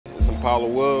Impala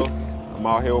Will. I'm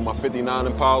out here with my 59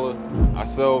 Impala. I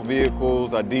sell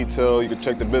vehicles, I detail. You can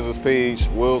check the business page,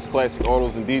 Will's Classic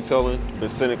Autos and Detailing. Been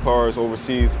sending cars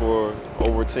overseas for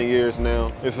over 10 years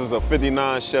now. This is a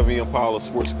 59 Chevy Impala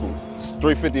Sports Coupe. It's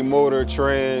 350 motor,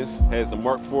 trans, has the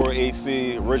Mark IV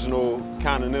AC, original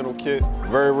Continental Kit.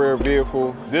 Very rare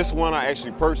vehicle. This one I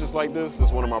actually purchased like this.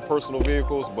 It's one of my personal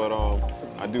vehicles, but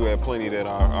I do have plenty that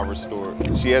I restored.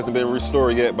 She hasn't been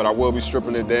restored yet, but I will be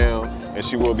stripping it down and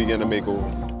she will begin to make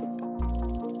over.